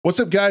What's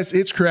up guys,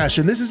 it's Crash,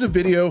 and this is a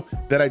video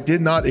that I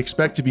did not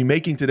expect to be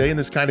making today, and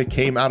this kind of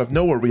came out of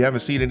nowhere. We haven't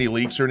seen any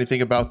leaks or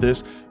anything about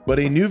this, but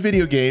a new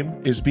video game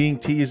is being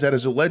teased that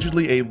is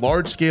allegedly a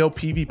large-scale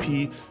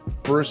PvP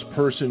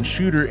first-person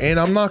shooter, and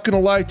I'm not gonna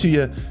lie to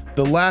you,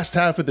 the last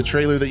half of the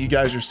trailer that you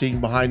guys are seeing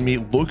behind me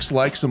looks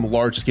like some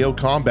large-scale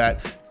combat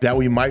that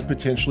we might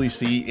potentially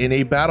see in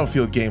a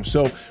Battlefield game.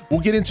 So we'll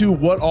get into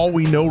what all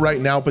we know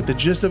right now, but the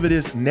gist of it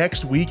is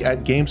next week at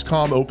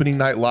Gamescom opening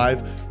night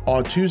live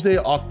on Tuesday,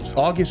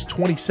 August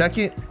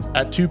 22nd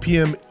at 2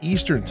 p.m.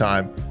 Eastern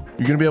time,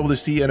 you're gonna be able to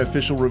see an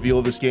official reveal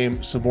of this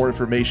game, some more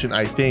information,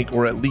 I think,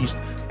 or at least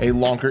a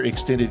longer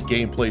extended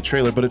gameplay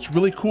trailer. But it's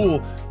really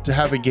cool to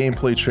have a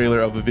gameplay trailer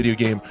of a video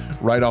game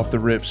right off the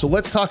rip. So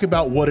let's talk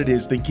about what it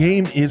is. The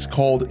game is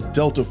called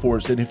Delta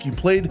Force, and if you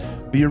played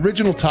the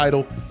original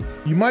title,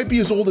 you might be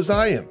as old as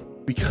I am,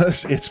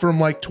 because it's from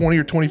like 20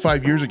 or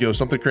 25 years ago,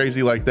 something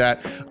crazy like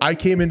that. I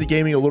came into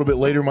gaming a little bit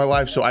later in my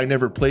life, so I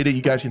never played it.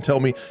 You guys can tell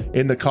me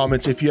in the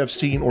comments if you have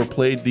seen or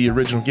played the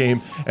original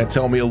game and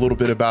tell me a little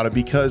bit about it,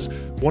 because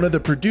one of the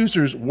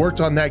producers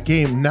worked on that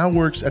game, now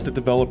works at the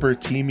developer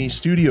teased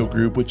Studio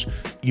Group, which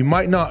you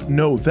might not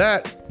know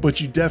that, but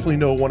you definitely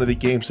know one of the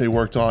games they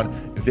worked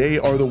on. They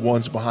are the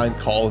ones behind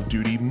Call of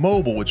Duty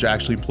Mobile, which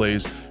actually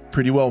plays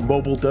pretty well.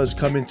 Mobile does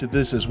come into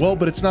this as well,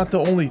 but it's not the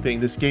only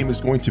thing. This game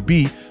is going to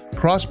be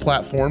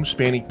cross-platform,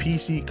 spanning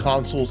PC,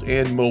 consoles,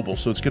 and mobile.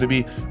 So it's going to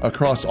be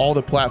across all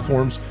the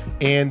platforms.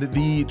 And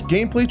the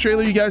gameplay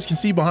trailer you guys can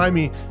see behind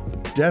me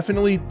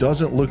definitely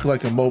doesn't look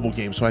like a mobile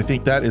game. So I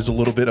think that is a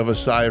little bit of a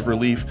sigh of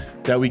relief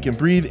that we can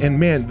breathe. And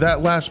man,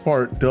 that last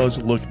part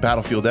does look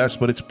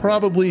Battlefield-esque, but it's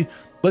probably,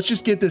 let's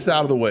just get this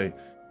out of the way.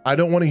 I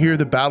don't want to hear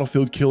the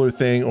Battlefield killer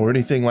thing or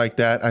anything like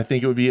that. I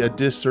think it would be a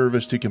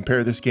disservice to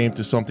compare this game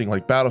to something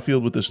like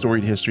Battlefield with the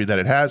storied history that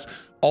it has.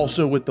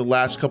 Also, with the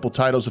last couple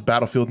titles of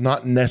Battlefield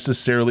not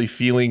necessarily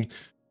feeling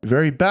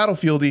very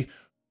Battlefieldy.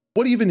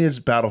 What even is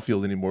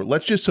Battlefield anymore?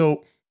 Let's just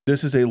hope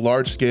this is a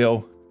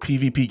large-scale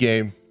PvP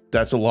game.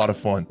 That's a lot of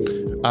fun.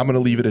 I'm going to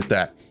leave it at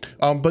that.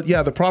 But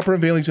yeah, the proper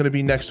unveiling is going to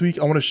be next week.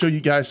 I want to show you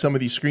guys some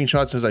of these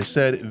screenshots. As I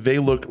said, they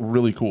look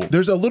really cool.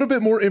 There's a little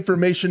bit more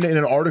information in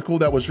an article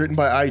that was written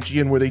by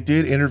IGN where they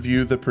did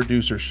interview the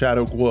producer,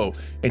 Shadow Glow.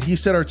 And he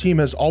said, our team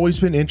has always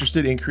been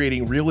interested in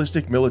creating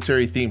realistic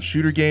military-themed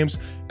shooter games.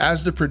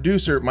 As the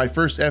producer, my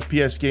first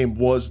FPS game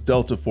was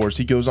Delta Force.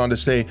 He goes on to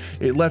say,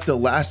 it left a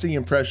lasting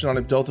impression on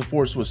him. Delta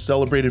Force was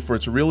celebrated for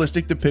its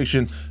realistic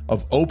depiction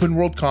of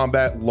open-world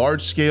combat,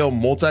 large-scale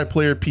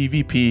multiplayer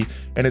PvP,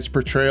 and its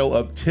portrayal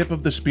of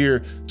tip-of-the-spear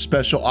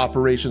special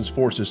operations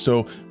forces.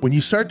 So when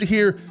you start to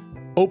hear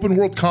open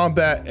world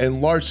combat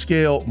and large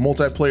scale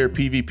multiplayer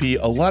PvP,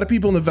 a lot of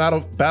people in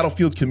the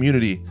Battlefield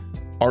community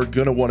are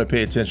gonna want to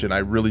pay attention. I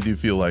really do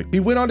feel like.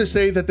 He went on to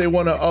say that they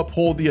want to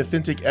uphold the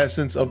authentic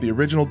essence of the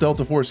original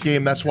Delta Force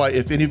game. That's why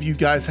if any of you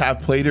guys have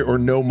played it or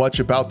know much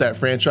about that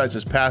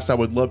franchise's past, I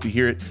would love to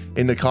hear it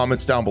in the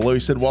comments down below.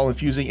 He said, while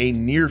infusing a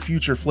near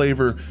future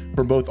flavor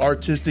from both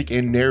artistic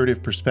and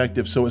narrative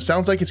perspective. So it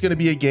sounds like it's going to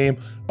be a game,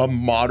 a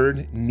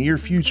modern near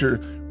future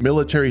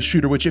military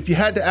shooter, which if you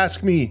had to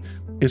ask me,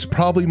 is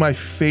probably my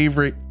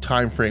favorite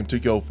time frame to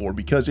go for,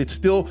 because it's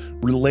still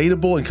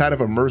relatable and kind of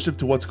immersive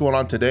to what's going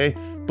on today,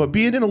 but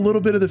being in a little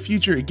bit of the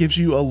future, it gives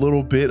you a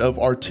little bit of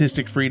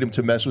artistic freedom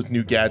to mess with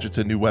new gadgets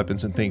and new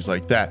weapons and things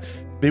like that.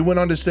 They went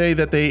on to say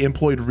that they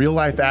employed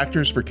real-life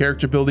actors for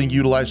character building,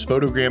 utilized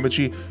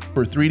photogrammetry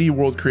for 3D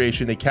world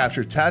creation. They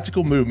captured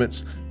tactical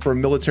movements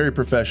from military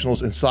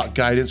professionals and sought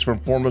guidance from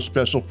former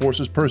Special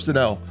Forces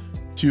personnel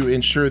to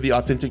ensure the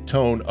authentic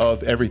tone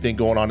of everything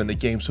going on in the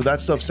game. So that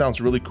stuff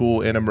sounds really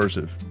cool and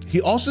immersive. He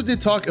also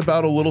did talk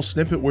about a little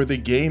snippet where the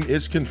game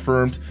is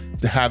confirmed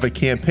to have a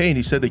campaign.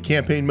 He said the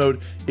campaign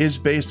mode is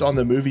based on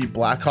the movie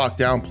Black Hawk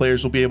Down.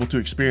 Players will be able to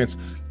experience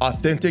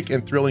authentic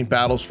and thrilling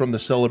battles from the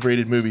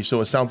celebrated movie. So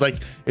it sounds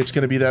like it's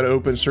going to be that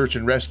open search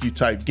and rescue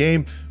type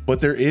game, but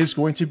there is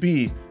going to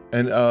be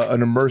an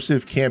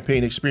immersive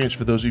campaign experience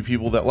for those of you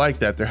people that like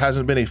that. There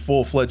hasn't been a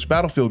full-fledged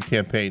Battlefield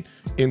campaign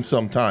in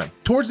some time.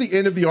 Towards the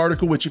end of the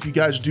article, which if you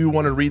guys do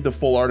want to read the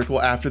full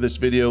article after this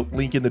video,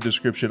 link in the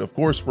description. Of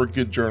course, we're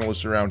good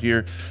journalists around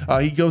here.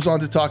 He goes on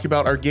to talk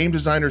about our game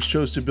designers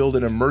chose to build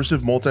an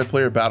immersive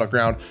multiplayer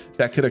battleground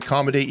that could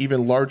accommodate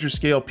even larger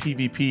scale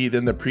PvP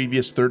than the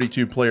previous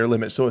 32 player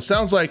limit. So it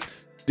sounds like,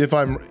 if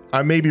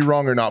I may be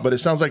wrong or not, but it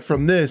sounds like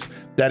from this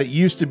that it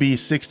used to be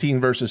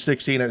 16 versus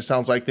 16, and it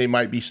sounds like they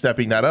might be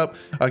stepping that up.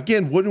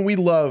 Again, wouldn't we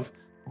love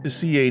to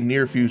see a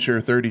near future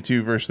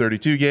 32 versus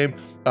 32 game?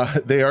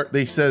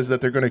 They says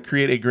that they're going to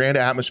create a grand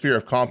atmosphere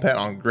of combat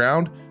on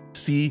ground,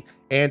 sea,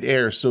 and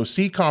air. So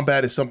sea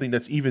combat is something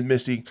that's even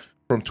missing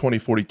from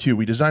 2042.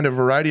 We designed a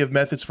variety of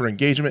methods for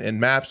engagement and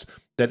maps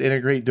that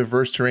integrate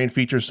diverse terrain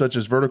features such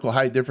as vertical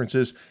height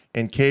differences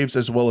and caves,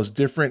 as well as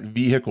different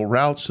vehicle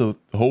routes. So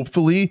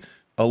hopefully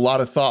a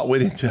lot of thought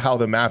went into how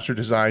the maps are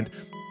designed.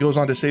 He goes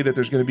on to say that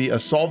there's going to be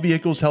assault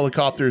vehicles,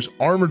 helicopters,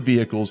 armored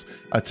vehicles,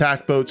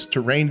 attack boats,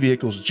 terrain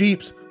vehicles,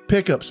 jeeps,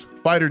 pickups,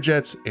 fighter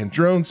jets, and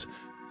drones.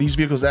 These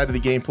vehicles add to the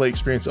gameplay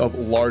experience of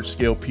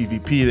large-scale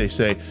PvP, they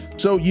say.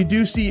 So you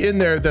do see in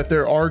there that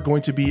there are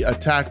going to be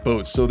attack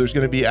boats. So there's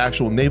going to be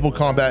actual naval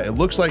combat. It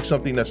looks like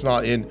something that's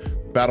not in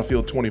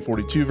Battlefield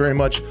 2042 very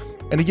much.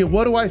 And again,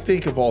 what do I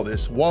think of all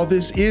this? While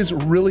this is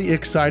really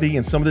exciting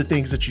and some of the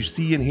things that you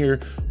see in here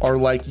are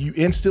like, you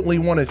instantly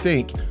want to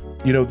think,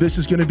 you know, this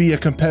is going to be a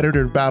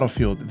competitor to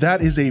Battlefield.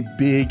 That is a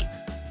big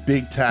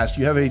task.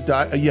 You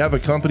have a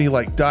company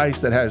like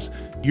DICE that has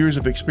years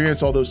of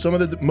experience, although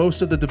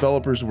most of the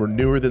developers were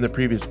newer than the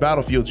previous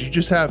Battlefields. You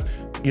just have,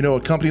 you know, a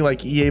company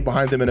like EA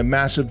behind them and a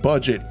massive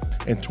budget,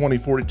 and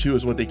 2042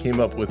 is what they came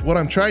up with. What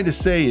I'm trying to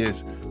say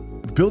is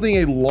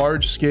building a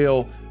large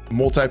scale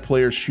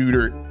multiplayer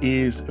shooter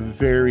is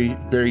very,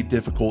 very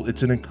difficult.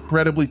 It's an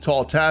incredibly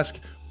tall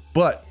task,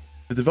 but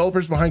the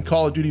developers behind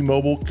Call of Duty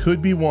Mobile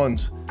could be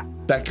ones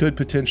that could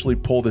potentially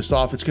pull this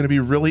off. It's going to be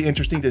really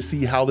interesting to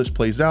see how this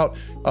plays out.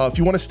 If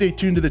you want to stay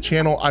tuned to the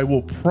channel, I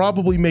will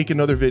probably make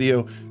another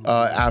video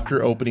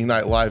after opening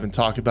night live and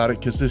talk about it,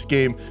 because this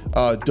game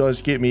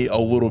does get me a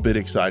little bit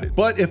excited.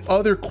 But if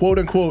other quote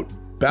unquote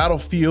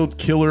Battlefield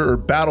killer or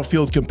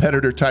Battlefield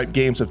competitor type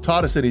games have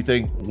taught us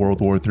anything, World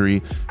War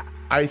III,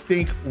 I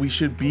think we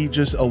should be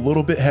just a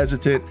little bit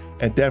hesitant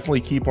and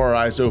definitely keep our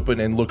eyes open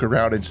and look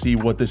around and see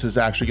what this is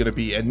actually going to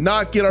be, and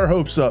not get our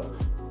hopes up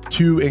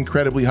too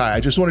incredibly high.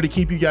 I just wanted to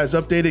keep you guys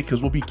updated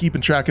because we'll be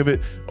keeping track of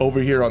it over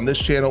here on this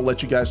channel,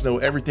 let you guys know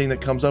everything that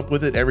comes up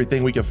with it,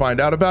 everything we can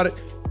find out about it,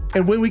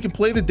 and when we can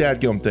play the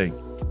dadgum thing.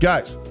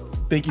 Guys,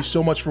 thank you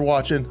so much for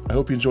watching. I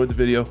hope you enjoyed the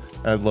video,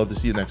 and I'd love to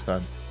see you next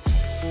time.